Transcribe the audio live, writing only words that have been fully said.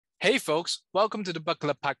Hey folks, welcome to the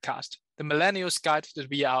Buckler Podcast, the Millennials Guide to the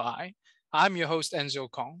BRI. I'm your host Enzo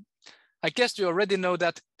Kong. I guess you already know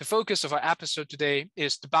that the focus of our episode today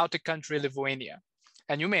is the Baltic country Lithuania.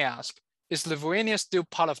 And you may ask, is Lithuania still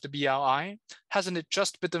part of the BRI? Hasn't it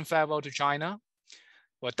just bidden farewell to China?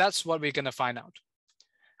 Well, that's what we're going to find out.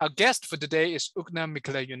 Our guest for today is Ugne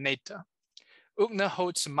Mikalajunaite. Ugne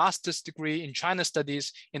holds a master's degree in China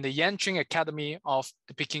studies in the Yenching Academy of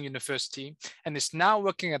the Peking University and is now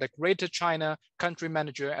working as a Greater China country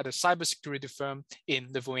manager at a cybersecurity firm in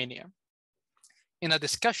Lithuania. In our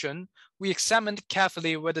discussion, we examined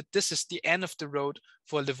carefully whether this is the end of the road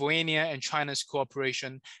for Lithuania and China's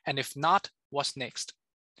cooperation, and if not, what's next?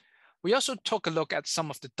 We also took a look at some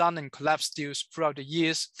of the done and collapsed deals throughout the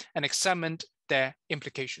years and examined their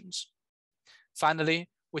implications. Finally,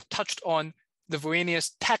 we touched on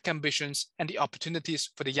Lithuania's tech ambitions and the opportunities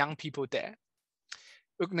for the young people there.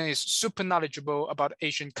 Ugne is super knowledgeable about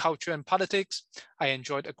Asian culture and politics. I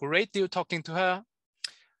enjoyed a great deal talking to her.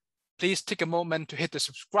 Please take a moment to hit the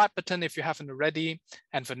subscribe button if you haven't already.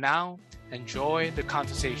 And for now, enjoy the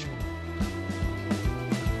conversation.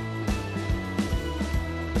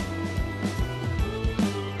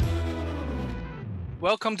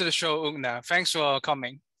 Welcome to the show, Ugne. Thanks for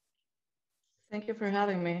coming. Thank you for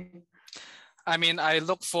having me. I mean, I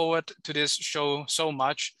look forward to this show so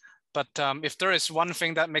much, but if there is one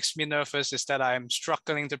thing that makes me nervous is that I'm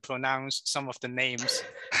struggling to pronounce some of the names.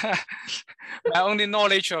 My only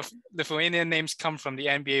knowledge of Lithuanian names come from the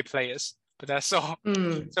NBA players, but that's all.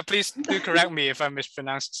 So please do correct me if I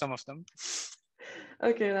mispronounce some of them.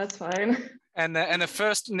 Okay, that's fine. And the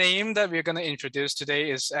first name that we're going to introduce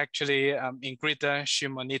today is actually Ugne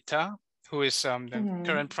Šimonytė, who is the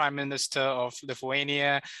current Prime Minister of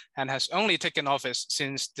Lithuania and has only taken office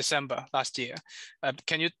since December last year.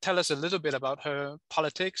 Can you tell us a little bit about her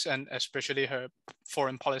politics and especially her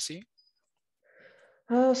foreign policy?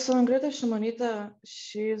 So Ugne Šimonytė,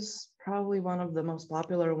 she's probably one of the most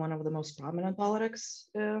popular, one of the most prominent politics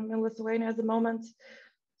in Lithuania at the moment.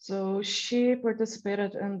 So she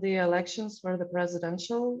participated in the elections for the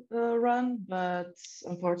presidential run, but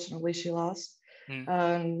unfortunately she lost.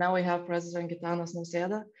 Now we have President Gitanas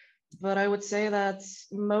Nausėda, but I would say that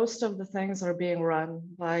most of the things are being run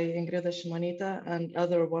by Ugne Šimonytė and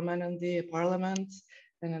other women in the parliament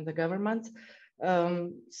and in the government.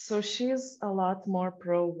 So she's a lot more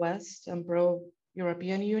pro-West and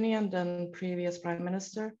pro-European Union than previous prime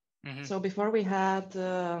minister. So before we had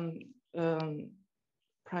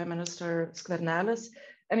Prime Minister Skvernelis,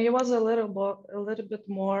 and he was a little bit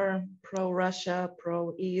more pro-Russia,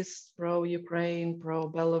 pro-East, pro-Ukraine,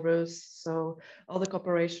 pro-Belarus. So all the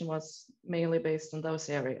cooperation was mainly based in those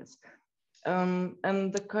areas. And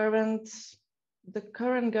the current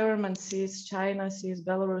government sees China, sees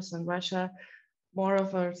Belarus and Russia more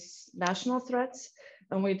of as national threats.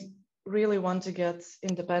 And we really want to get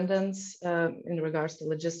independence in regards to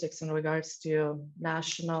logistics, in regards to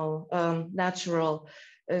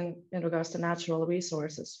in regards to natural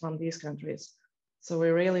resources from these countries. So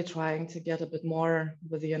we're really trying to get a bit more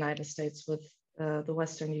with the United States, with the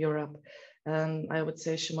Western Europe. And I would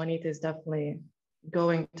say Šimonytė is definitely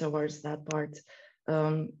going towards that part,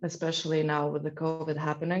 especially now with the COVID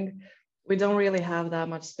happening. We don't really have that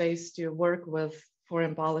much space to work with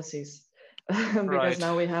foreign policies because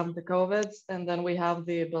now we have the COVID and then we have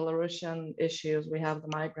the Belarusian issues, we have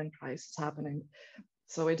the migrant crisis happening.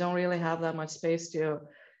 So we don't really have that much space to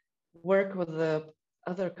work with the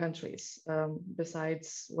other countries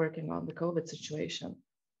besides working on the COVID situation.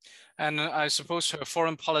 And I suppose her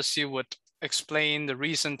foreign policy would explain the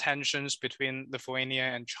recent tensions between Lithuania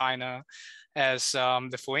and China, as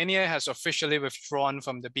Lithuania has officially withdrawn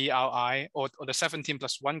from the BRI or the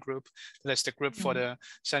 17+1 group. That's the group for the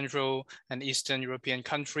Central and Eastern European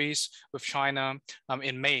countries with China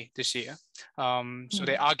in May this year. So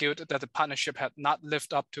they argued that the partnership had not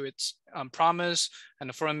lived up to its promise, and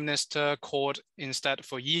the foreign minister called instead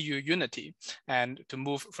for EU unity and to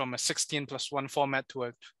move from a 16+1 format to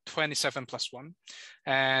a 27+1.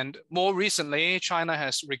 And more recently, China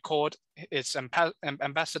has recalled its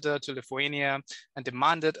ambassador to Lithuania and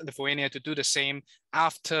demanded Lithuania to do the same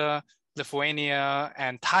after Lithuania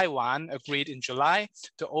and Taiwan agreed in July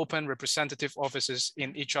to open representative offices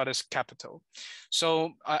in each other's capital.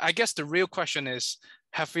 So I guess the real question is,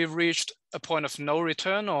 have we reached a point of no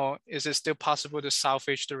return, or is it still possible to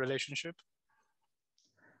salvage the relationship?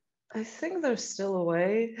 I think there's still a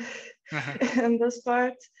way in this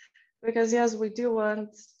part, because yes, we do want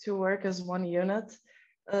to work as one unit.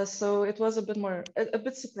 So it was a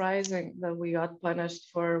bit surprising that we got punished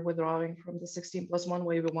for withdrawing from the 16+1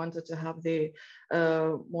 way. We wanted to have the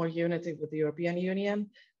more unity with the European Union.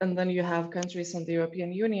 And then you have countries in the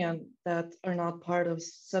European Union that are not part of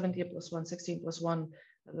 17+1, 16+1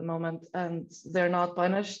 at the moment, and they're not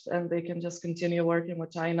punished and they can just continue working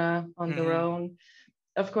with China on their own.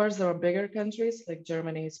 Of course, there are bigger countries like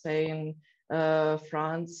Germany, Spain,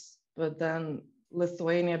 France, but then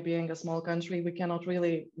Lithuania being a small country, we cannot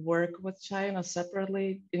really work with China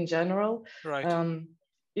separately in general. Right.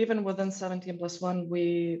 Even within 17+1,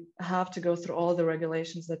 we have to go through all the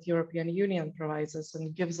regulations that European Union provides us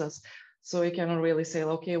and gives us. So we cannot really say,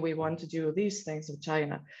 okay, we want to do these things with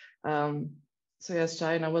China. So yes,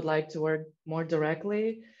 China would like to work more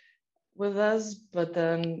directly with us, but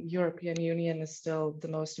then European Union is still the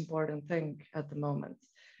most important thing at the moment.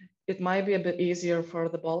 It might be a bit easier for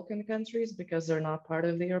the Balkan countries because they're not part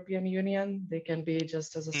of the European Union. They can be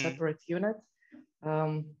just as a separate unit.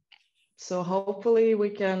 So hopefully we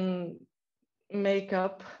can make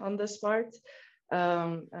up on this part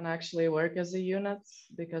and actually work as a unit,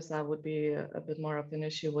 because that would be a bit more of an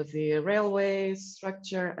issue with the railway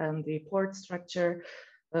structure and the port structure,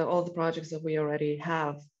 all the projects that we already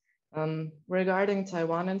have. Regarding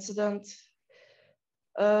Taiwan incident,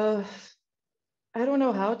 I don't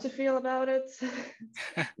know how to feel about it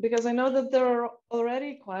because I know that there are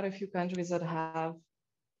already quite a few countries that have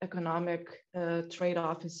economic trade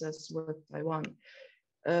offices with Taiwan,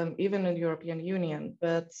 even in the European Union.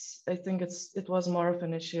 But I think it was more of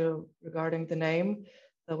an issue regarding the name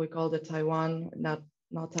that we called it Taiwan, not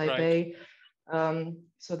Taipei. Right.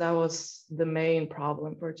 So that was the main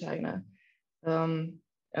problem for China. And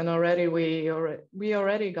already we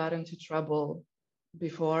already got into trouble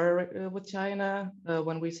before with China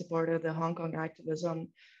when we supported the Hong Kong activism,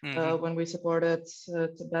 when we supported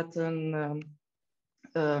Tibetan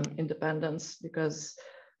independence, because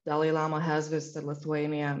Dalai Lama has visited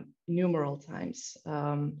Lithuania numerous times.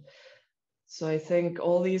 So I think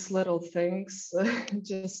all these little things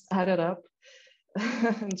just added up.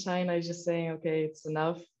 And China is just saying, okay, it's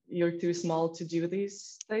enough. You're too small to do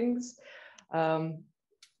these things.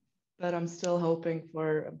 But I'm still hoping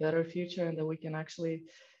for a better future and that we can actually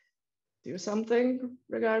do something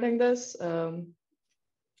regarding this.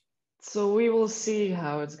 So we will see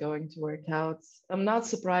how it's going to work out. I'm not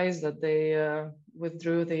surprised that they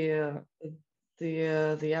withdrew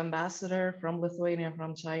the ambassador from Lithuania,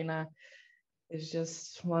 from China. It's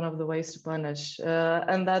just one of the ways to punish.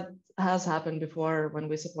 And that has happened before when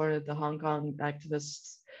we supported the Hong Kong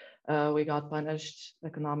activists. We got punished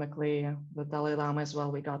economically. With Dalai Lama as well,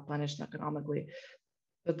 we got punished economically.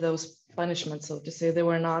 But those punishments, so to say, they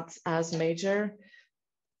were not as major.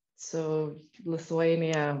 So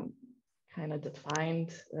Lithuania kind of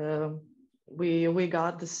defined. We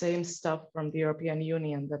got the same stuff from the European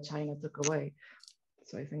Union that China took away.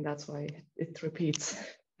 So I think that's why it repeats.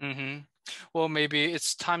 Well, maybe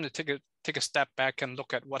it's time to take a step back and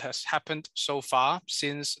look at what has happened so far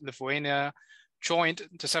since Lithuania joined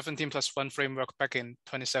the 17+1 framework back in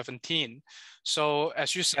 2017. So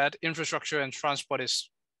as you said, infrastructure and transport is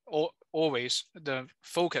always the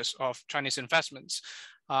focus of Chinese investments.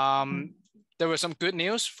 There was some good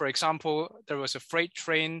news. For example, there was a freight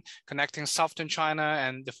train connecting southern China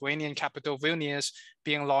and Lithuanian capital Vilnius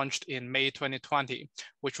being launched in May 2020,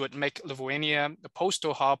 which would make Lithuania a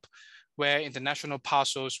postal hub where international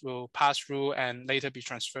parcels will pass through and later be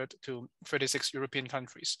transferred to 36 European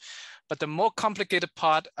countries. But the more complicated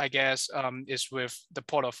part, I guess, is with the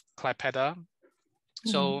Port of Klaipėda.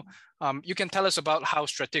 So you can tell us about how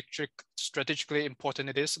strategically important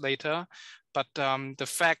it is later, but the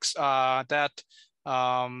facts are that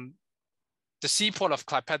the seaport of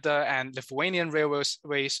Klaipėda and Lithuanian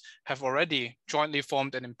railways have already jointly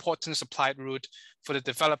formed an important supply route for the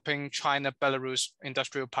developing China-Belarus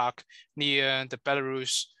industrial park near the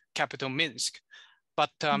Belarus capital Minsk.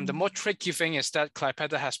 But the more tricky thing is that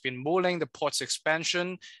Klaipėda has been mulling the port's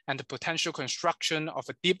expansion and the potential construction of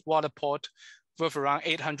a deep water port worth around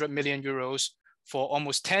 800 million euros for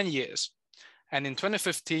almost 10 years. And in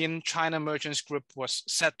 2015, China Merchants Group was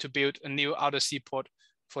set to build a new outer seaport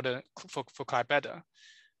for Klaipėda.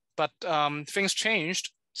 But things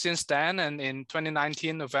changed since then, and in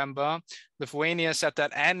 2019 November, Lithuania said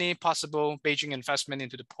that any possible Beijing investment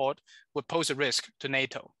into the port would pose a risk to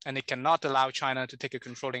NATO, and it cannot allow China to take a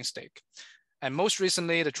controlling stake. And most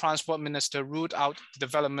recently, the transport minister ruled out the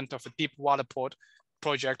development of a deep water port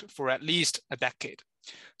project for at least a decade.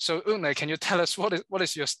 So Ugne, can you tell us what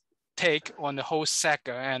is your take on the whole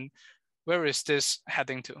saga and where is this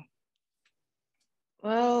heading to?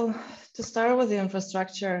 Well, to start with the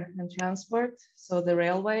infrastructure and transport, so the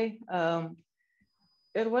railway,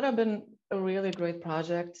 it would have been a really great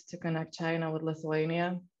project to connect China with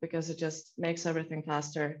Lithuania because it just makes everything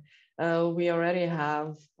faster. We already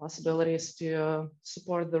have possibilities to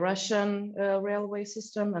support the Russian railway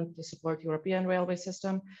system and to support European railway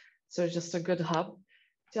system. So it's just a good hub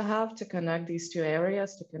to have to connect these two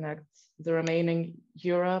areas, to connect the remaining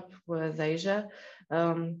Europe with Asia.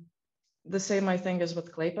 The same, I think, is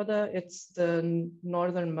with Klaipėda. It's the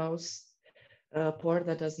northernmost port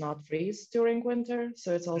that does not freeze during winter.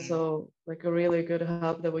 So it's also like a really good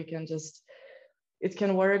hub that we can just, it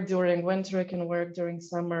can work during winter, it can work during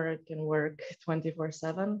summer, it can work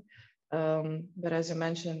 24/7. But as you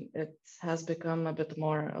mentioned, it has become a bit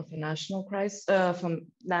more of a national crisis, from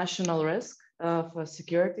national risk, of a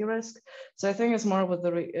security risk. So I think it's more with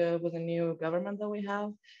the new government that we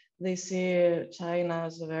have. They see China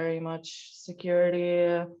as a very much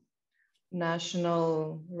security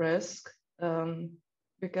national risk,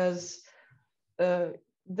 because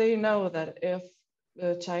they know that if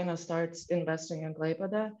China starts investing in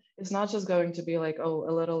Klaipėda, it's not just going to be like, oh,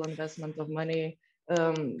 a little investment of money.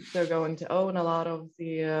 They're going to own a lot of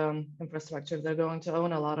the infrastructure. They're going to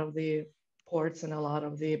own a lot of the ports and a lot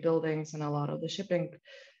of the buildings and a lot of the shipping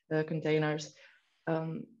containers.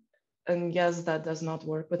 And yes, that does not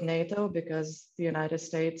work with NATO because the United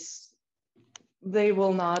States, they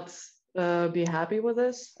will not be happy with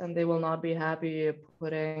this, and they will not be happy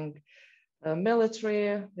putting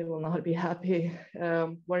military, they will not be happy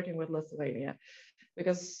working with Lithuania,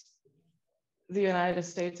 because the United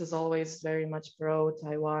States is always very much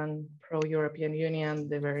pro-Taiwan, pro-European Union.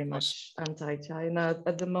 They're very much anti-China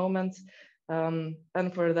at the moment.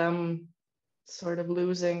 And for them, sort of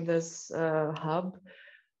losing this hub,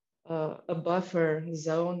 a buffer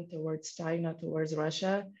zone towards China, towards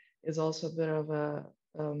Russia, is also a bit of a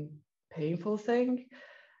painful thing.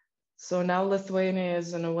 So now Lithuania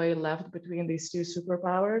is in a way left between these two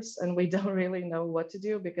superpowers, and we don't really know what to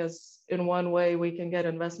do, because in one way we can get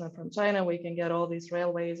investment from China, we can get all these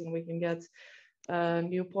railways, and we can get a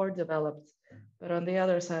new port developed. But on the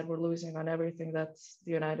other side, we're losing on everything that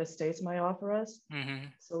the United States might offer us.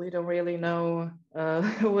 So we don't really know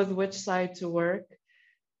with which side to work,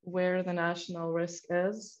 where the national risk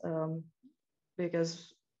is,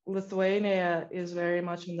 because Lithuania is very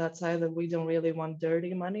much on that side that we don't really want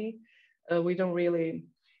dirty money.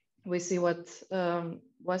 We see what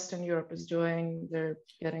Western Europe is doing. They're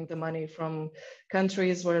getting the money from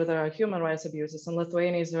countries where there are human rights abuses, and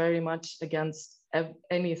Lithuania is very much against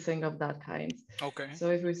anything of that kind. Okay. So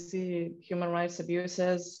if we see human rights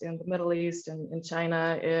abuses in the Middle East and in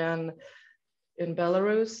China and in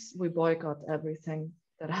Belarus, we boycott everything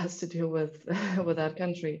that has to do with that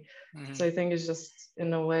country. So I think it's just,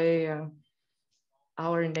 in a way,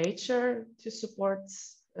 our nature to support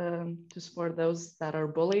those that are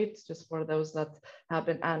bullied, to support those that have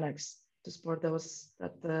been annexed, to support those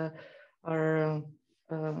that are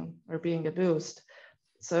being abused.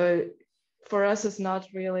 So for us, it's not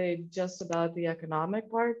really just about the economic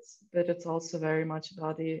parts, but it's also very much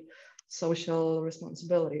about the social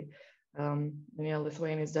responsibility. And yeah,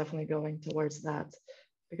 Lithuania is definitely going towards that,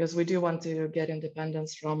 because we do want to get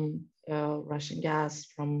independence from Russian gas,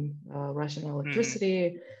 from Russian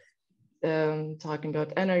electricity. Talking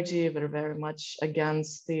about energy, we're very much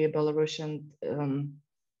against the Belarusian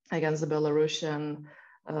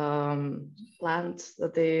plant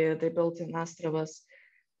that they built in Astravas.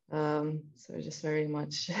 So just very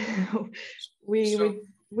much we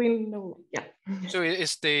know, yeah. So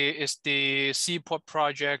is the seaport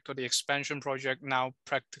project or the expansion project now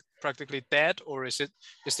practically dead, or is the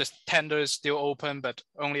tender still open, but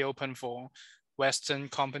only open for Western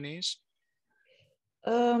companies?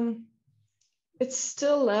 It's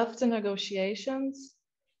still left in negotiations.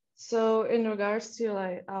 So in regards to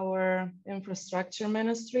like our infrastructure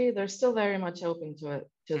ministry, they're still very much open to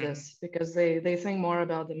this, because they think more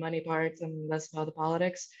about the money part and less about the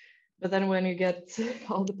politics. But then when you get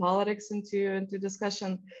all the politics into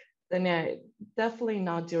discussion, then yeah, definitely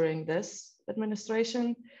not during this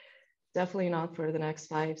administration, definitely not for the next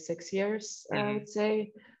 5-6 years, I would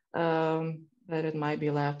say. But it might be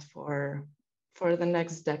left for the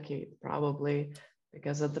next decade, probably,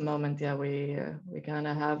 because at the moment, yeah, we kind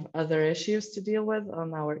of have other issues to deal with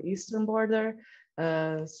on our eastern border.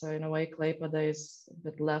 So in a way, Klaipėda is a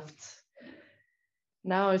bit left.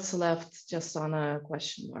 Now it's left just on a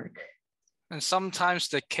question mark. And sometimes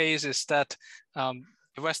the case is that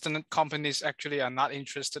the Western companies actually are not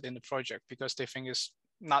interested in the project because they think it's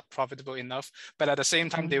not profitable enough. But at the same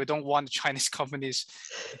time, they don't want the Chinese companies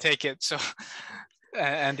to take it. So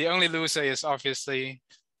And the only loser is obviously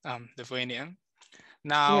Lithuania.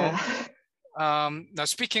 Now, Yeah. now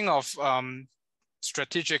speaking of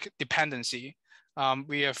strategic dependency,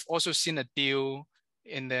 we have also seen a deal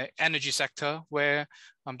in the energy sector where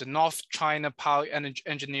the North China Power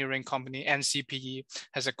Engineering Company, NCPE,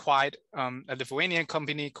 has acquired a Lithuanian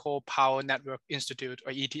company called Power Network Institute,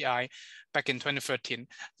 or ETI, back in 2013.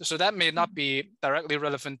 So that may not be directly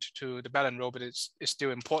relevant to the Belt and Road, but it's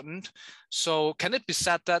still important. So can it be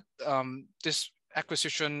said that this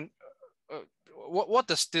acquisition, what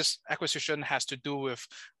does this acquisition has to do with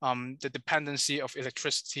the dependency of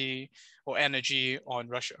electricity or energy on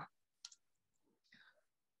Russia?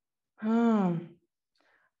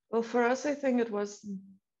 Well, for us, I think it was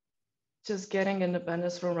just getting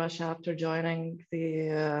independence from Russia after joining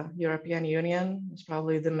the European Union is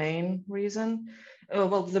probably the main reason.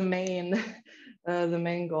 Well, the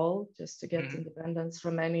main goal, just to get independence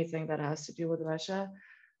from anything that has to do with Russia.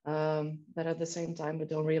 But at the same time, we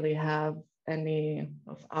don't really have any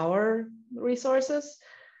of our resources.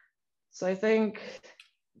 So I think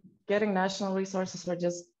getting national resources or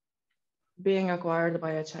just being acquired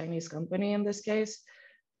by a Chinese company in this case,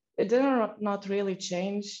 it did not really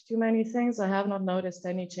change too many things. I have not noticed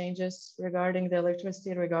any changes regarding the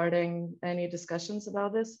electricity, regarding any discussions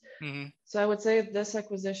about this. So I would say this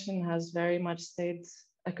acquisition has very much stayed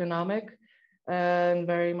economic and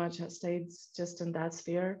very much has stayed just in that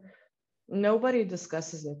sphere. Nobody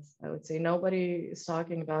discusses it, I would say. Nobody is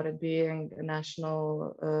talking about it being a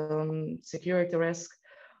national security risk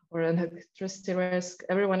or an electricity risk.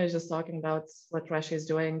 Everyone is just talking about what Russia is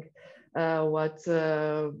doing, what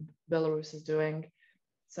Belarus is doing.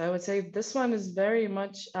 So I would say this one is very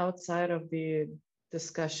much outside of the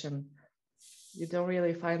discussion. You don't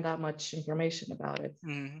really find that much information about it.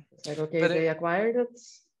 It's like, okay, they acquired it.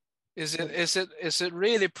 Is it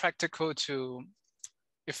really practical to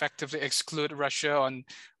effectively exclude Russia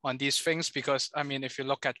on these things? Because I mean, if you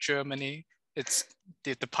look at Germany, it's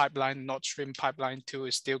the pipeline, Nord Stream pipeline 2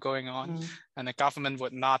 is still going on, and the government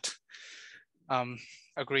would not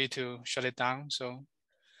agree to shut it down. So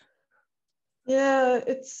yeah,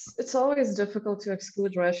 it's always difficult to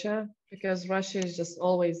exclude Russia because Russia is just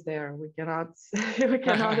always there. We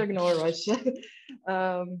cannot ignore Russia.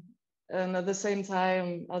 And at the same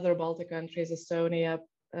time, other Baltic countries, Estonia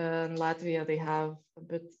and Latvia, they have a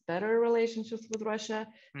bit better relationships with Russia.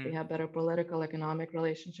 They have better political, economic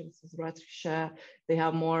relationships with Russia. They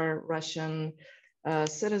have more Russian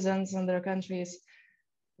citizens in their countries.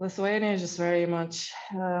 Lithuania is just very much,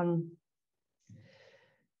 I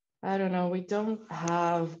don't know, we don't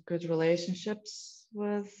have good relationships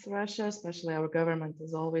with Russia, especially our government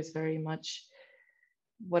is always very much,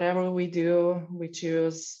 whatever we do, we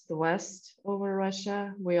choose the West over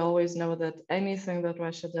Russia. We always know that anything that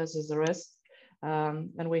Russia does is a risk.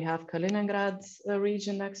 And we have Kaliningrad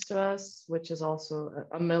region next to us, which is also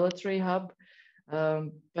a military hub.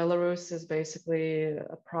 Belarus is basically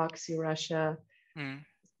a proxy Russia.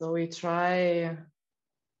 So we try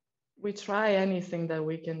anything that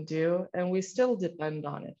we can do, and we still depend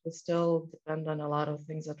on it. We still depend on a lot of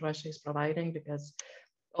things that Russia is providing because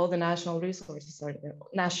all the national resources are there.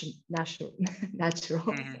 Natural.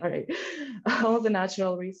 Sorry, all the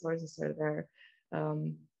natural resources are there.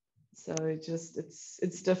 So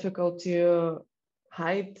it's difficult to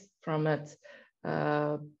hide from it.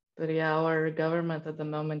 But yeah, our government at the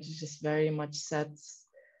moment is just very much set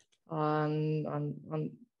on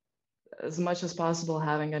as much as possible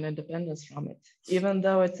having an independence from it, even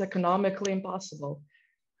though it's economically impossible.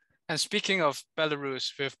 And speaking of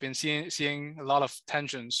Belarus, we've been seeing a lot of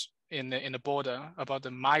tensions in the border about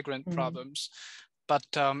the migrant problems. But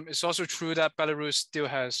it's also true that Belarus still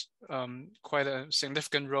has quite a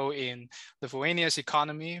significant role in Lithuania's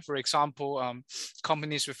economy. For example,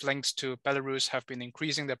 companies with links to Belarus have been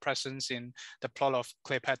increasing their presence in the Port of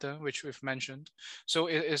Klaipėda, which we've mentioned. So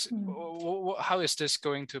how is this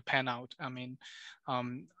going to pan out? I mean,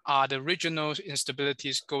 are the regional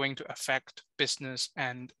instabilities going to affect business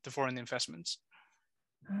and the foreign investments?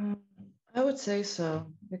 I would say so,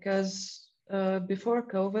 because before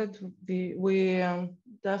COVID, we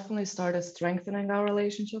definitely started strengthening our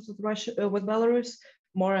relationships with Belarus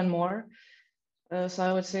more and more. So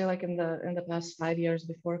I would say, like in the past 5 years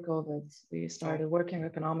before COVID, we started working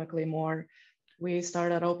economically more. We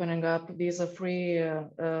started opening up visa-free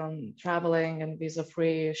traveling and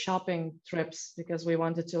visa-free shopping trips because we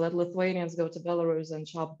wanted to let Lithuanians go to Belarus and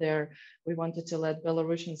shop there. We wanted to let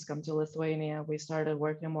Belarusians come to Lithuania. We started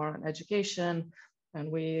working more on education, and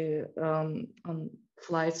we on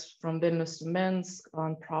flights from Vilnius to Minsk,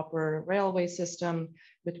 on proper railway system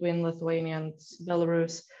between Lithuania and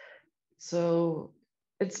Belarus. So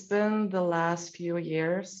It's been the last few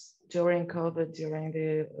years during COVID, during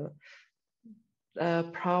the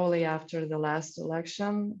probably after the last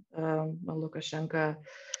election, Lukashenko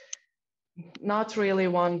not really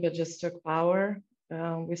won, but just took power.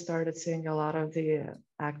 We started seeing a lot of the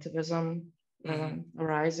activism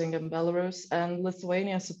arising in Belarus, and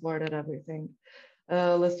Lithuania supported everything.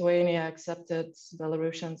 Lithuania accepted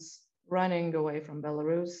Belarusians running away from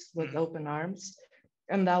Belarus with open arms.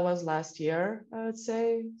 And that was last year, I would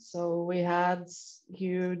say. So we had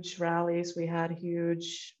huge rallies, we had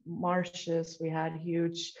huge marches, we had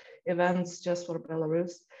huge events just for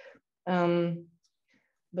Belarus.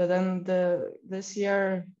 But then this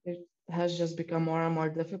year, it has just become more and more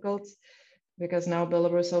difficult because now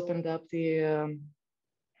Belarus opened up the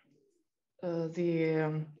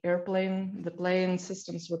plane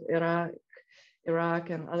systems with Iraq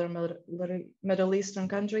and other Middle Eastern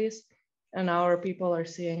countries. And our people are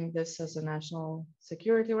seeing this as a national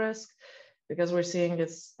security risk because we're seeing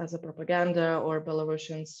this as a propaganda, or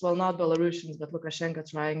Belarusians, well, not Belarusians, but Lukashenko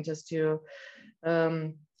trying just to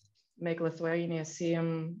make Lithuania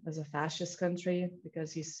seem as a fascist country,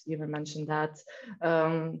 because he's even mentioned that,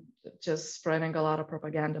 just spreading a lot of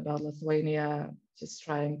propaganda about Lithuania, just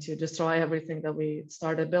trying to destroy everything that we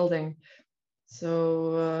started building.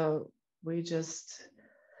 So we just,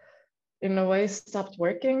 in a way, stopped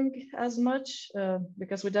working as much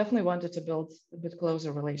because we definitely wanted to build a bit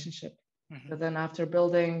closer relationship. But then after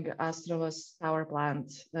building Astravas power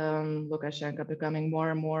plant, Lukashenko becoming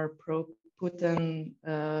more and more pro-Putin,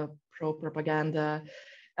 pro-propaganda,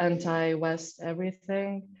 anti-West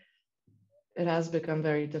everything, it has become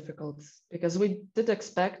very difficult because we did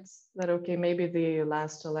expect that, okay, maybe the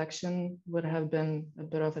last election would have been a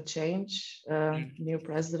bit of a change, new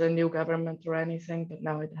president, new government or anything, but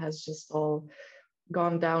now it has just all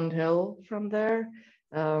gone downhill from there.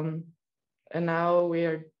 And now we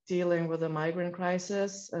are dealing with a migrant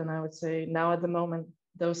crisis. And I would say now at the moment,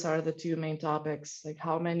 those are the two main topics, like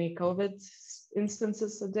how many COVID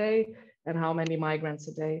instances a day and how many migrants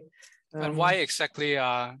a day. And why exactly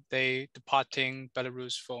are they departing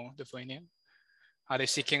Belarus for Lithuania? Are they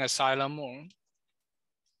seeking asylum or?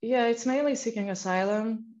 Yeah, it's mainly seeking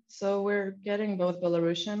asylum. So we're getting both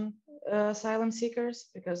Belarusian asylum seekers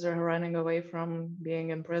because they're running away from being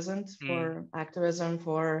imprisoned for activism,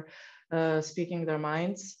 for speaking their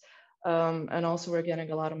minds. And also we're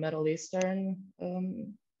getting a lot of Middle Eastern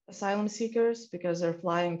asylum seekers because they're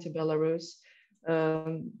flying to Belarus.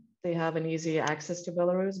 They have an easy access to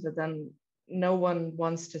Belarus, but then no one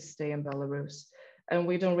wants to stay in Belarus. And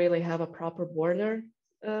we don't really have a proper border,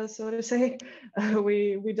 so to say.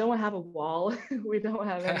 We don't have a wall. We don't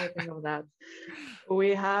have anything of that.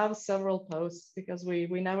 We have several posts because we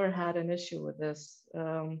never had an issue with this.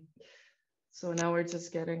 So now we're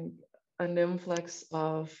just getting an influx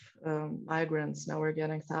of migrants. Now we're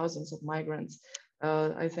getting thousands of migrants.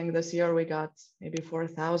 I think this year we got maybe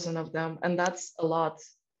 4,000 of them, and that's a lot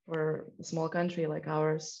for a small country like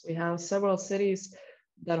ours. We have several cities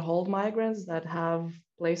that hold migrants, that have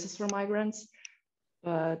places for migrants,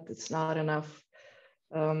 but it's not enough.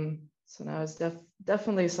 So now it's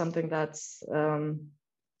definitely something that's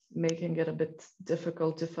making it a bit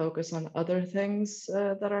difficult to focus on other things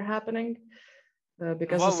that are happening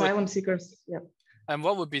because asylum seekers, yeah. And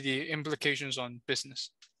what would be the implications on business?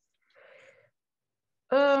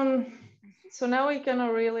 So now we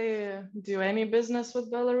cannot really do any business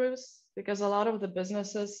with Belarus because a lot of the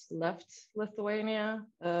businesses left Lithuania.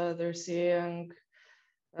 They're seeing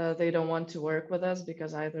they don't want to work with us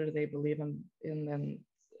because either they believe in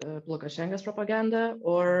Lukashenko's propaganda,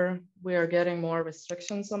 or we are getting more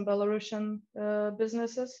restrictions on Belarusian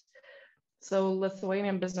businesses. So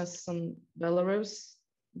Lithuanian businesses in Belarus,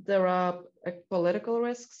 there are political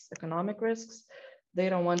risks, economic risks. They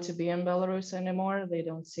don't want to be in Belarus anymore. They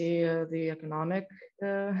don't see the economic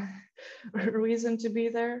reason to be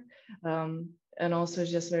there. And also it's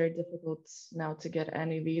just very difficult now to get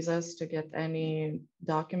any visas, to get any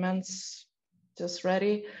documents just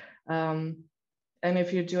ready. And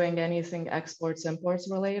if you're doing anything exports, imports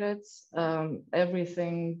related,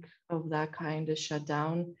 everything of that kind is shut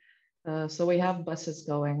down. So we have buses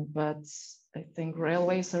going, but I think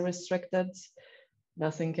railways are restricted.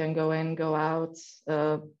 Nothing can go in, go out.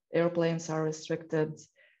 Airplanes are restricted.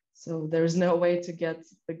 So there's no way to get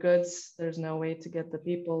the goods. There's no way to get the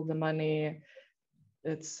people, the money.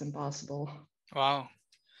 It's impossible. Wow.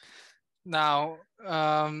 Now,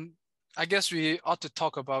 I guess we ought to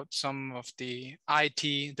talk about some of the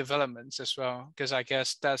IT developments as well, because I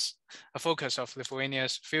guess that's a focus of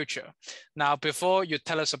Lithuania's future. Now, before you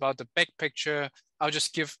tell us about the big picture, I'll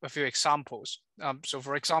just give a few examples. So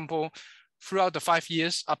for example, Throughout the 5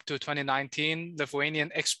 years up to 2019,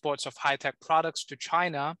 Lithuanian exports of high-tech products to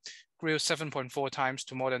China grew 7.4 times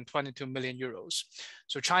to more than 22 million euros.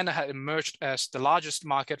 So China had emerged as the largest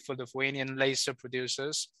market for Lithuanian laser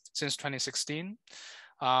producers since 2016.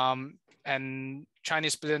 And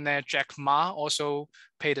Chinese billionaire Jack Ma also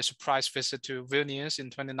paid a surprise visit to Vilnius in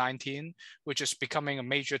 2019, which is becoming a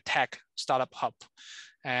major tech startup hub.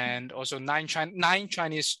 And also nine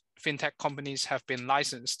Chinese fintech companies have been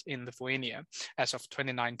licensed in Lithuania as of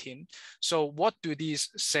 2019. So what do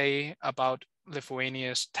these say about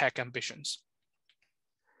Lithuania's tech ambitions?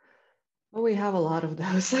 Well, we have a lot of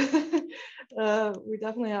those. We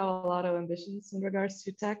definitely have a lot of ambitions in regards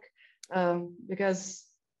to tech, because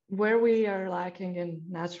where we are lacking in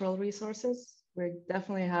natural resources, we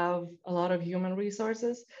definitely have a lot of human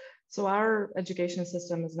resources. So our education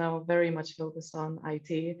system is now very much focused on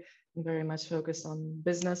IT and very much focused on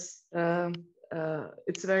business.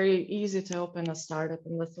 It's very easy to open a startup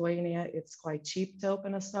in Lithuania. It's quite cheap to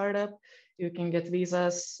open a startup. You can get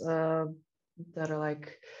visas that are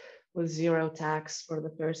like with zero tax for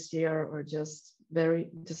the first year, or just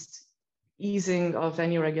easing of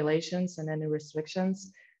any regulations and any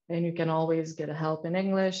restrictions. And you can always get help in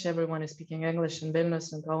English. Everyone is speaking English in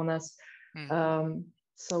Vilnius and Kaunas.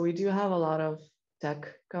 So we do have a lot of tech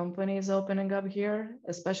companies opening up here,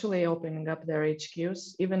 especially opening up their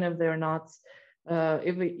HQs, even if they're not,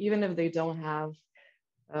 even if they don't have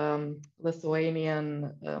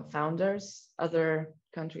Lithuanian founders. Other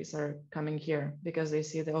countries are coming here because they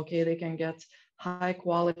see that, okay, they can get high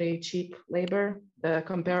quality, cheap labor,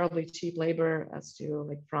 comparably cheap labor as to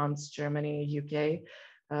like France, Germany, UK.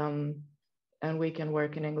 And we can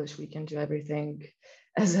work in English. We can do everything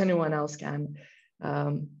as anyone else can.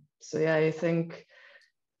 So yeah, I think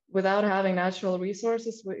without having natural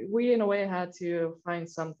resources, we in a way had to find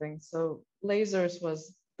something. So lasers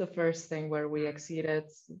was the first thing where we exceeded,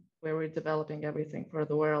 where we're developing everything for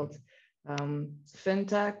the world.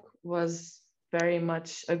 Fintech was very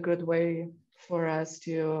much a good way for us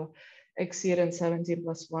to exceed in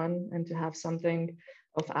 17+1 and to have something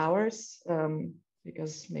of ours,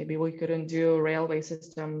 because maybe we couldn't do railway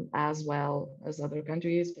system as well as other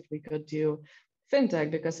countries, but we could do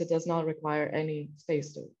fintech because it does not require any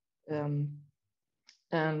space to.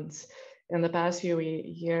 And in the past few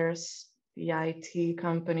years, the IT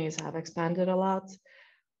companies have expanded a lot.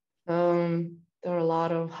 There are a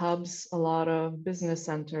lot of hubs, a lot of business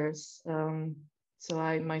centers. So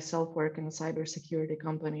I myself work in a cybersecurity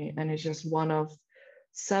company, and it's just one of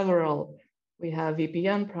several. We have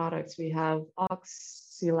VPN products, we have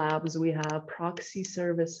Oxy Labs, we have proxy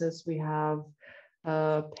services, we have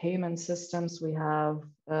payment systems, we have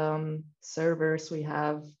servers, we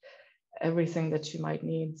have everything that you might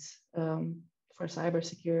need for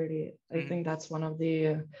cybersecurity. I think that's one of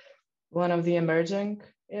the emerging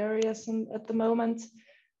areas at the moment.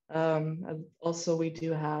 Also, we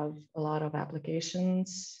do have a lot of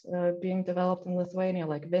applications being developed in Lithuania,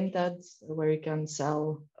 like Vinted, where you can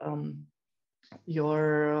sell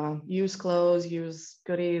your used clothes, used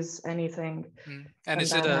goodies, anything. And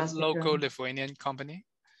is it a local Lithuanian company?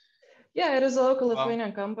 Yeah, it is a local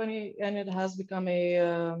Lithuanian company, and it has become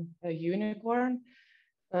a unicorn.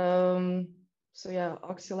 So yeah,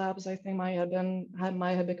 Oxy Labs, I think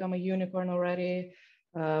might have become a unicorn already.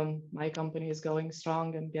 My company is going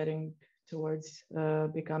strong and getting towards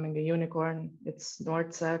becoming a unicorn. It's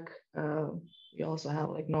NordSec. We also have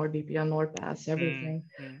like NordVPN, NordPass, everything.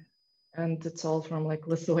 And it's all from like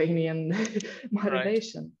Lithuanian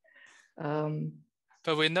motivation. Right.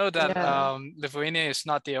 But we know that Lithuania is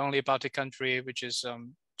not the only Baltic country which is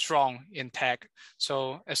strong in tech.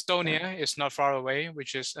 So Estonia is not far away,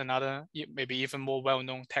 which is another, maybe even more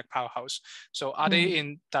well-known tech powerhouse. So are they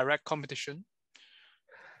in direct competition?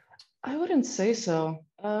 I wouldn't say so.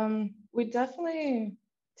 We definitely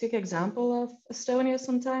take example of Estonia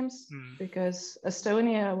sometimes, because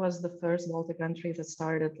Estonia was the first Baltic country that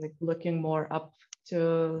started like looking more up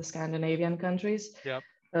to the Scandinavian countries. Yep.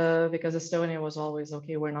 Because Estonia was always,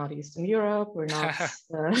 okay, we're not Eastern Europe, we're not,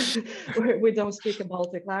 we don't speak a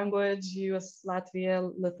Baltic language, US, Latvia,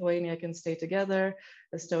 Lithuania can stay together.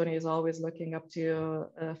 Estonia is always looking up to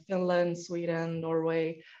Finland, Sweden,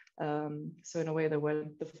 Norway. So in a way, they were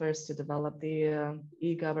the first to develop the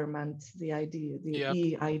e-government, the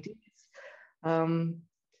e-IDs, and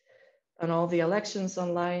all the elections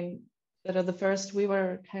online that are the first. We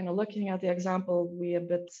were kind of looking at the example. We a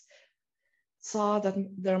bit saw that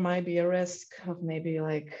there might be a risk of maybe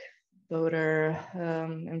like voter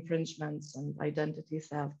infringements and identity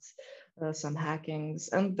thefts, some hackings,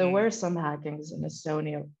 and there were some hackings in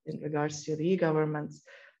Estonia in regards to the e-government.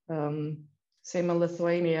 Same in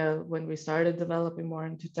Lithuania, when we started developing more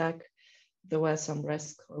into tech, there was some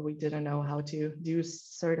risk or we didn't know how to do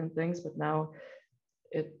certain things, but now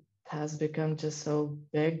it has become just so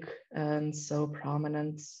big and so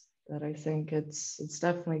prominent that I think it's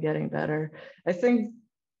definitely getting better. I think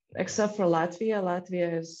except for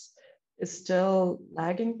Latvia is still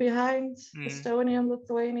lagging behind Estonia and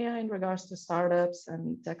Lithuania in regards to startups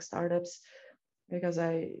and tech startups, because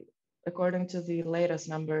according to the latest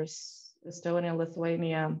numbers, Estonia and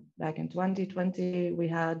Lithuania back in 2020, we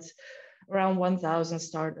had around 1,000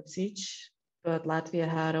 startups each, but Latvia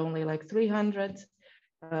had only like 300,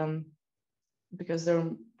 because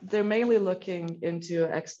they're mainly looking into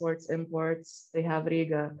exports, imports. They have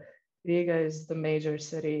Riga. Riga is the major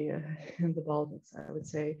city in the Baltics, I would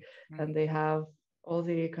say, and they have all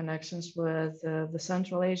the connections with the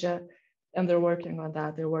Central Asia, and they're working on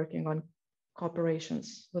that. They're working on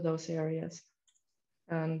cooperations with those areas.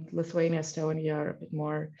 And Lithuania, Estonia are a bit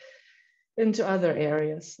more into other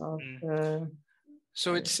areas of.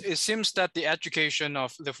 So it seems that the education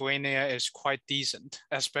of Lithuania is quite decent,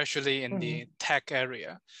 especially in the tech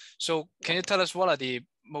area. So can you tell us what are the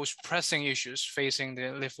most pressing issues facing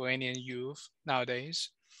the Lithuanian youth nowadays?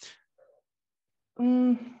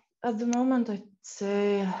 At the moment, I'd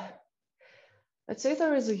say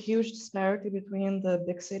there is a huge disparity between the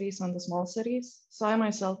big cities and the small cities. So I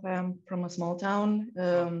myself am from a small town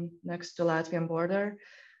next to Latvian border.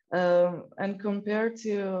 And compared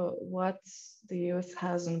to what the youth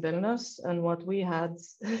has in Vilnius and what we had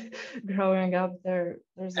growing up,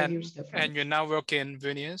 there's a huge difference. And you now work in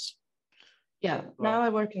Vilnius? Yeah, now I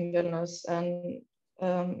work in Vilnius, and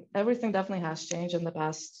everything definitely has changed in the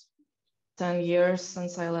past 10 years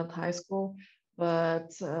since I left high school.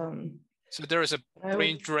 But so there is a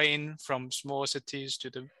brain drain from small cities to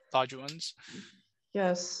the larger ones?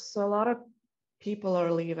 Yes, so a lot of people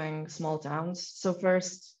are leaving small towns. So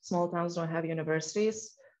first, small towns don't have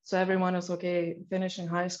universities. So everyone is okay finishing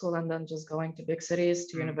high school and then just going to big cities,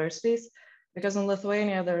 to universities. Because in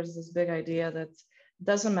Lithuania, there's this big idea that it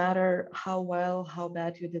doesn't matter how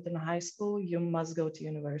bad you did in high school, you must go to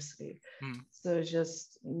university. So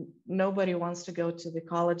just nobody wants to go to the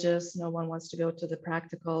colleges. No one wants to go to the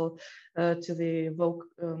practical, to the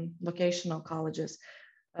vocational colleges.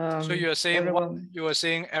 So you are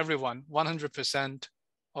saying everyone, 100%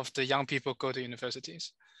 of the young people go to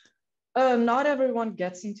universities? Not everyone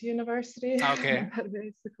gets into university. Okay. But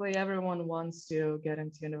basically everyone wants to get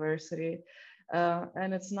into university.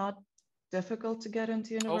 And it's not difficult to get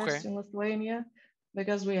into university in Lithuania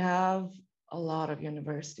because we have a lot of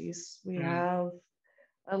universities. We have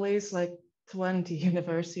at least like 20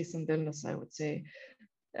 universities in Vilnius, I would say.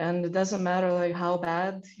 And it doesn't matter like how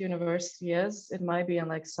bad university is. It might be in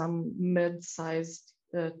like some mid-sized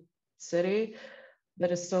city,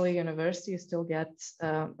 but it's still a university. You still get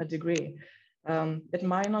a degree. It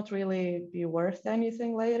might not really be worth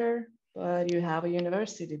anything later, but you have a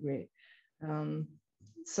university degree.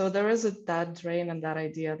 So there is that drain and that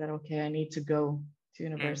idea that, okay, I need to go to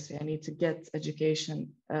university. I need to get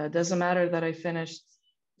education. Doesn't matter that I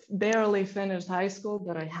barely finished high school,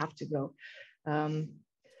 but I have to go.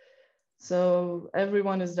 So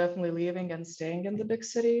everyone is definitely leaving and staying in the big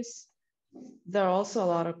cities. There are also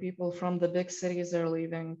a lot of people from the big cities that are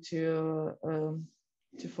leaving to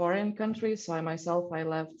foreign countries. So I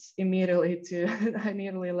left immediately I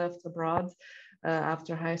immediately left abroad.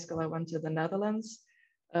 After high school, I went to the Netherlands.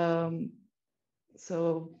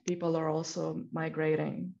 So people are also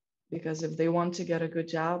migrating because if they want to get a good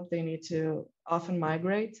job, they need to often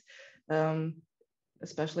migrate,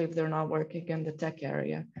 especially if they're not working in the tech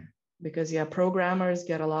area. Because programmers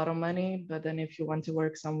get a lot of money, but then if you want to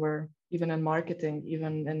work somewhere, even in marketing,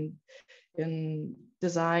 even in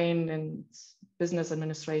design and business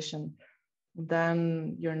administration,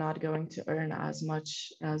 then you're not going to earn as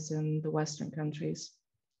much as in the Western countries.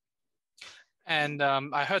 And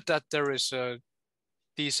I heard that there is a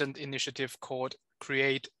decent initiative called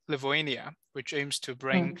Create Lithuania, which aims to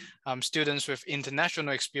bring students with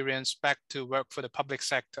international experience back to work for the public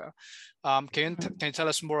sector. Can you tell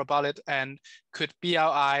us more about it? And could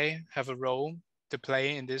BRI have a role to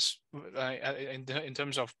play in this, in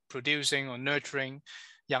terms of producing or nurturing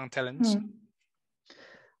young talents?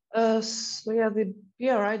 So yeah, the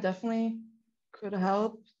BRI definitely could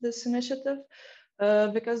help this initiative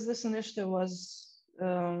because this initiative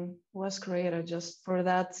was created just for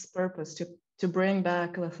that purpose, to bring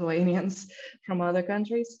back Lithuanians from other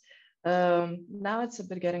countries. Now it's a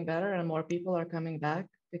bit getting better and more people are coming back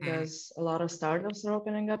because a lot of startups are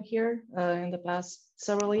opening up here in the past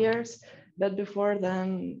several years But before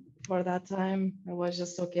then, for that time, it was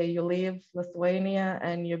just, okay, you leave Lithuania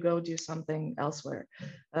and you go do something elsewhere.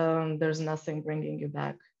 There's nothing bringing you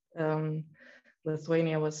back.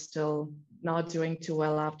 Lithuania was still not doing too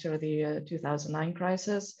well after the 2009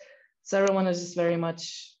 crisis. So everyone is just very much,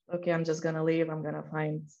 okay, I'm just gonna leave, I'm gonna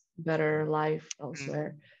find better life elsewhere.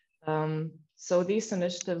 So these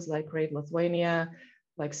initiatives like Create Lithuania,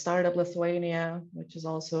 like Startup Lithuania, which is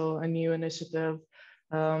also a new initiative,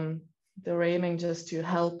 they're aiming just to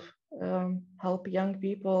help young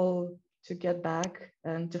people to get back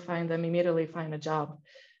and to immediately find a job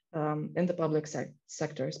in the public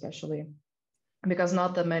sector, especially because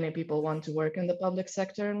not that many people want to work in the public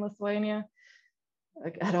sector in Lithuania,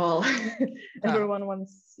 like at all. Everyone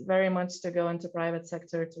wants very much to go into private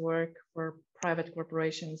sector to work for private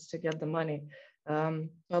corporations to get the money.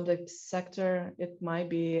 Public sector, it might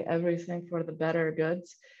be everything for the better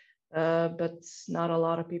goods, but not a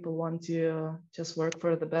lot of people want to just work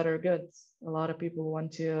for the better goods. A lot of people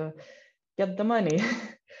want to get the money.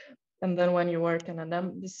 And then when you work in an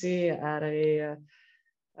embassy, at a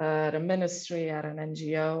ministry, at an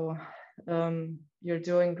NGO, you're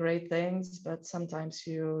doing great things, but sometimes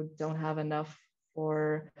you don't have enough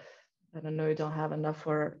for, you don't have enough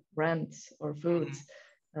for rent or food.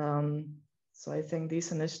 So I think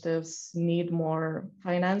these initiatives need more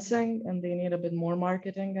financing and they need a bit more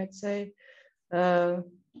marketing, I'd say.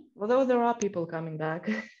 Although there are people coming back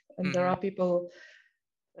and there are people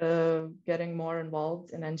getting more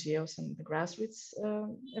involved in NGOs and the grassroots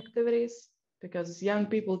activities, because young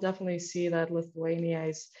people definitely see that Lithuania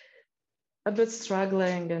is a bit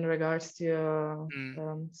struggling in regards to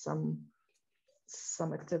some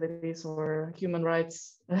activities or human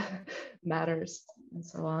rights matters and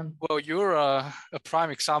so on. Well, you're a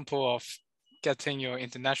prime example of getting your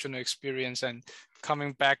international experience and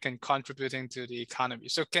coming back and contributing to the economy.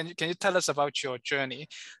 So can you tell us about your journey?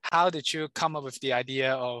 How did you come up with the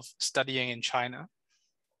idea of studying in China?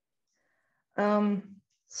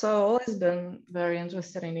 So I've always been very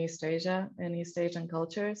interested in East Asia and East Asian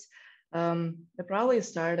cultures. It probably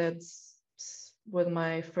started with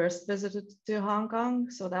my first visit to Hong Kong.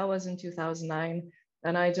 So that was in 2009.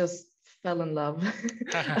 And I just fell in love.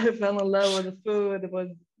 I fell in love with the food,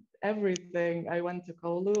 with everything. I went to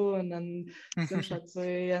Kowloon and Tsim Sha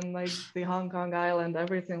Tsui and like the Hong Kong Island.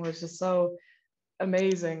 Everything was just so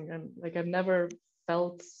amazing. And like I've never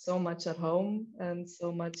felt so much at home and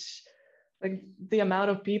so much, like the amount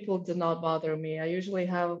of people did not bother me. I usually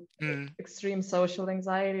have extreme social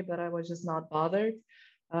anxiety, but I was just not bothered.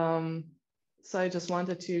 So I just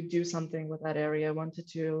wanted to do something with that area. I wanted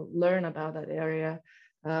to learn about that area.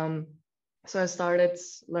 So I started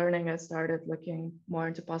learning, I started looking more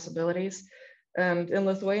into possibilities. And in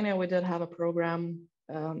Lithuania, we did have a program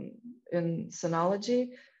in sinology,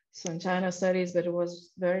 so in China studies, but it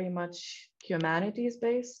was very much humanities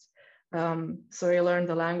based. So you learn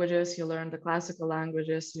the languages, you learn the classical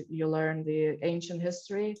languages, you learn the ancient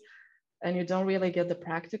history, and you don't really get the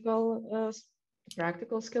practical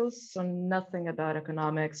skills, so nothing about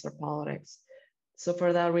economics or politics. So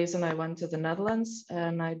for that reason, I went to the Netherlands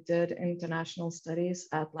and I did international studies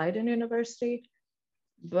at Leiden University.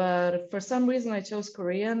 But for some reason, I chose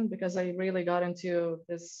Korean because I really got into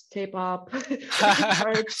this K-pop part.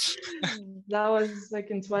 That was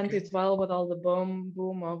like in 2012 with all the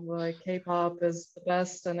boom of like K-pop is the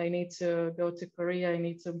best, and I need to go to Korea. I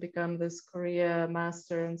need to become this Korea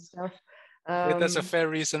master and stuff. That's a fair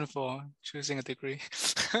reason for choosing a degree.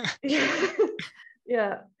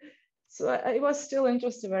 Yeah. So I was still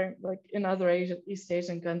interested very like in other East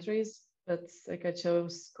Asian countries, but like I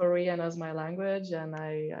chose Korean as my language, and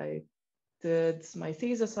I did my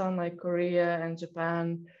thesis on like Korea and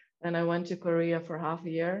Japan, and I went to Korea for half a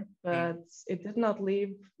year, but it did not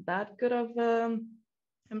leave that good of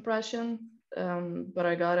impression. But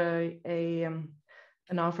I got an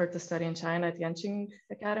offer to study in China at Yenching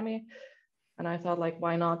Academy, and I thought like,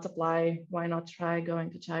 why not apply? Why not try going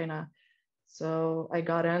to China? So I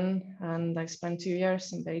got in and I spent 2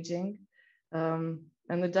 years in Beijing.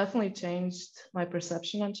 And it definitely changed my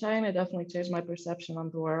perception on China. It definitely changed my perception on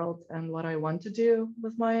the world and what I want to do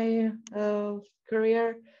with my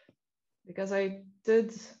career. Because I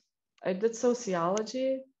did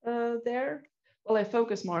sociology there. Well, I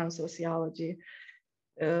focused more on sociology.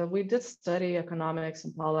 We did study economics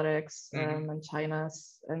and politics and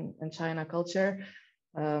China culture.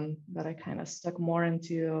 But I kind of stuck more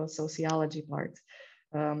into sociology part.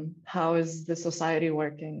 How is the society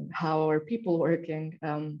working? How are people working?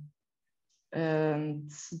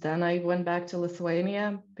 And then I went back to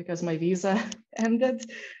Lithuania because my visa ended.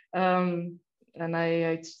 And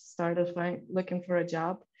I started looking for a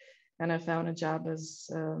job. and I found a job as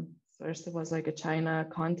first it was like a China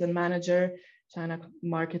content manager, China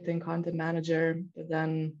marketing content manager. But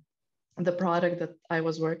then the product that I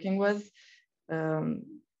was working with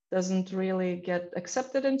doesn't really get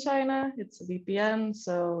accepted in China. It's a VPN,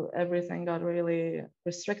 so everything got really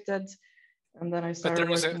restricted. And then I started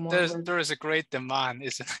working more. There is a great demand,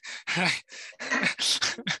 isn't it?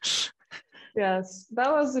 Yes,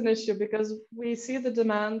 that was an issue because we see the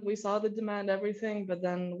demand, we saw the demand, everything, but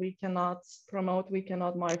then we cannot promote, we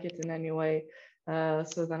cannot market in any way.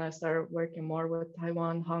 So then I started working more with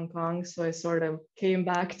Taiwan, Hong Kong. So I sort of came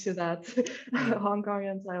back to that Hong Kong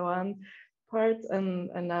and Taiwan part. And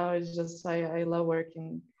now it's just, I love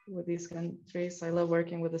working with these countries. I love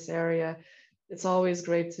working with this area. It's always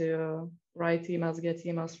great to write emails, get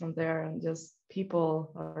emails from there, and just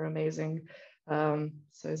people are amazing.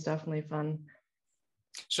 So it's definitely fun.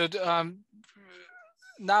 So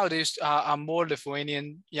nowadays, are more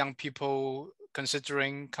Lithuanian young people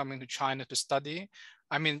considering coming to China to study?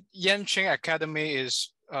 I mean, Yenching Academy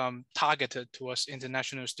is targeted towards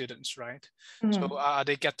international students, right? Mm-hmm. So are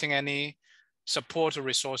they getting any support or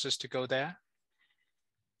resources to go there?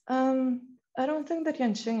 I don't think that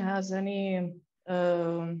Yenching has any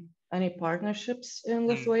partnerships in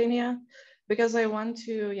Lithuania, because I went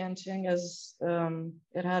to Yenching as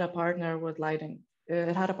it had a partner with lighting.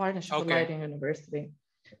 It had a partnership with Lighting University.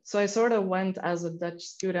 So I sort of went as a Dutch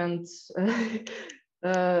student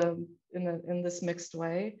in this mixed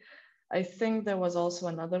way. I think there was also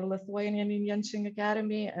another Lithuanian in Yenching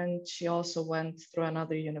Academy, and she also went through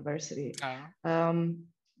another university.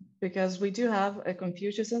 Because we do have a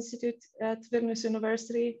Confucius Institute at Vilnius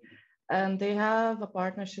University, and they have a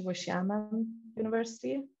partnership with Xiamen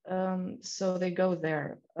University. So they go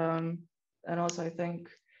there. And also I think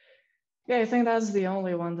that's the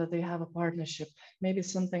only one that they have a partnership. Maybe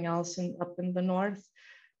something else up in the north.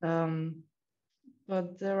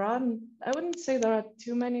 But I wouldn't say there are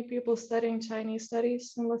too many people studying Chinese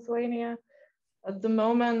studies in Lithuania. At the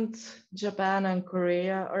moment, Japan and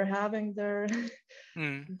Korea are having their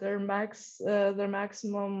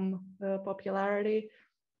maximum popularity,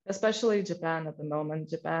 especially Japan at the moment.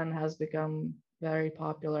 Japan has become very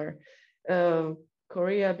popular.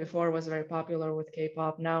 Korea before was very popular with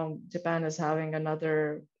K-pop. Now Japan is having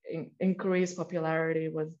another increased popularity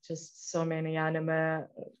with just so many anime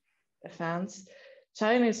fans.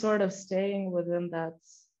 China is sort of staying within that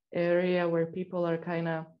area where people are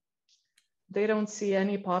they don't see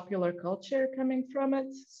any popular culture coming from it.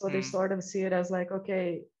 So they sort of see it as like,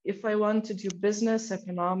 okay, if I want to do business,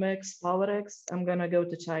 economics, politics, I'm going to go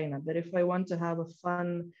to China. But if I want to have a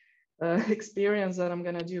fun experience, then I'm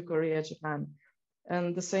going to do Korea, Japan.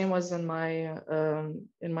 And the same was in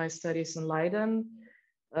my studies in Leiden,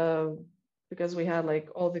 because we had like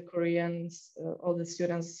all the Koreans, all the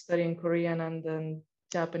students studying Korean, and then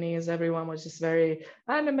Japanese, everyone was just very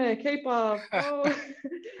anime, K-pop, oh.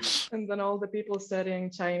 And then all the people studying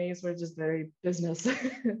Chinese were just very business.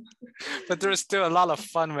 But there is still a lot of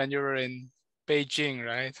fun when you were in Beijing,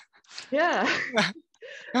 right? Yeah.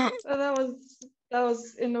 So that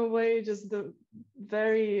was in a way just the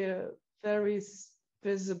very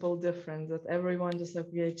visible difference, that everyone just like,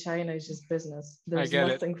 yeah, China is just business. There's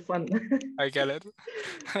nothing fun. I get it.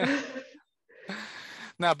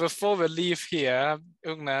 Now, before we leave here,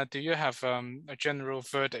 Ugne, do you have a general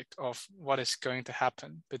verdict of what is going to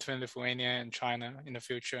happen between Lithuania and China in the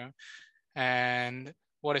future? And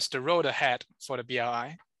what is the road ahead for the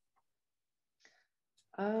BRI?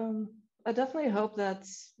 I definitely hope that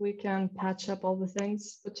we can patch up all the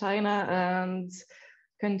things with China and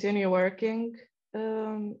continue working,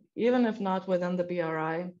 even if not within the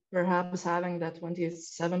BRI, perhaps having that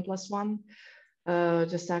 27+1.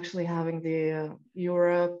 Just actually having the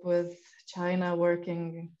Europe with China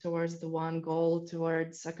working towards the one goal,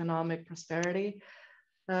 towards economic prosperity.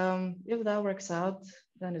 If that works out,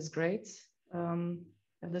 then it's great.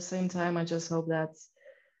 At the same time, I just hope that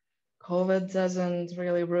COVID doesn't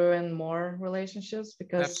really ruin more relationships,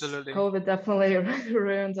 because COVID definitely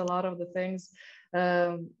ruined a lot of the things.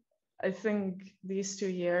 I think these 2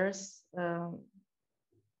 years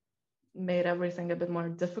made everything a bit more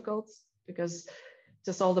difficult, because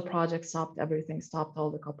just all the projects stopped, everything stopped,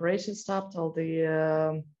 all the corporations stopped, all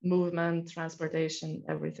the movement, transportation,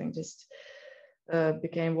 everything just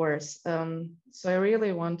became worse. So I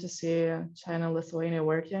really want to see China-Lithuania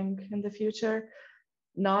working in the future,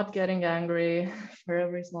 not getting angry for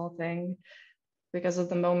every small thing, because at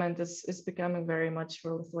the moment it's becoming very much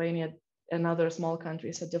for Lithuania and other small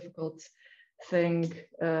countries a difficult thing,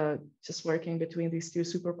 just working between these two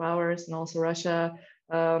superpowers, and also Russia.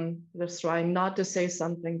 They're trying not to say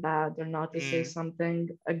something bad or not to say something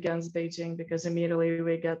against Beijing, because immediately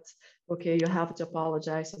we get, okay, you have to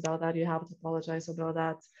apologize about that. You have to apologize about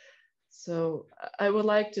that. So I would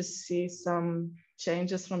like to see some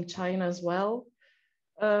changes from China as well.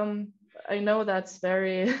 I know that's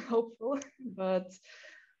very hopeful, but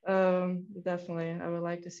definitely I would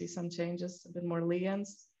like to see some changes, a bit more lenient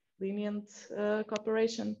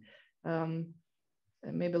cooperation.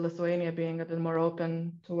 Maybe Lithuania being a bit more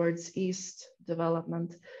open towards East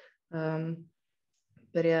development.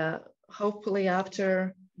 But yeah, hopefully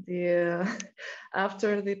after the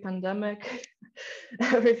pandemic,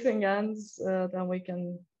 everything ends, then we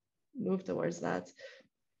can move towards that.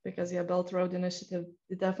 Because yeah, Belt Road Initiative,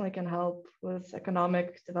 it definitely can help with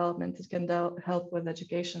economic development. It can help with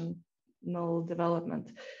educational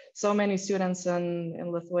development. So many students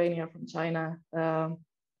in Lithuania from China,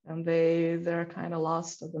 and they're kind of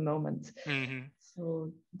lost at the moment.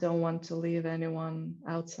 So don't want to leave anyone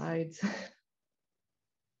outside.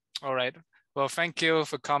 All right. Well, thank you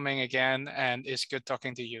for coming again, and it's good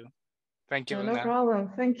talking to you. Thank you. No problem.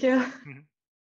 Thank you.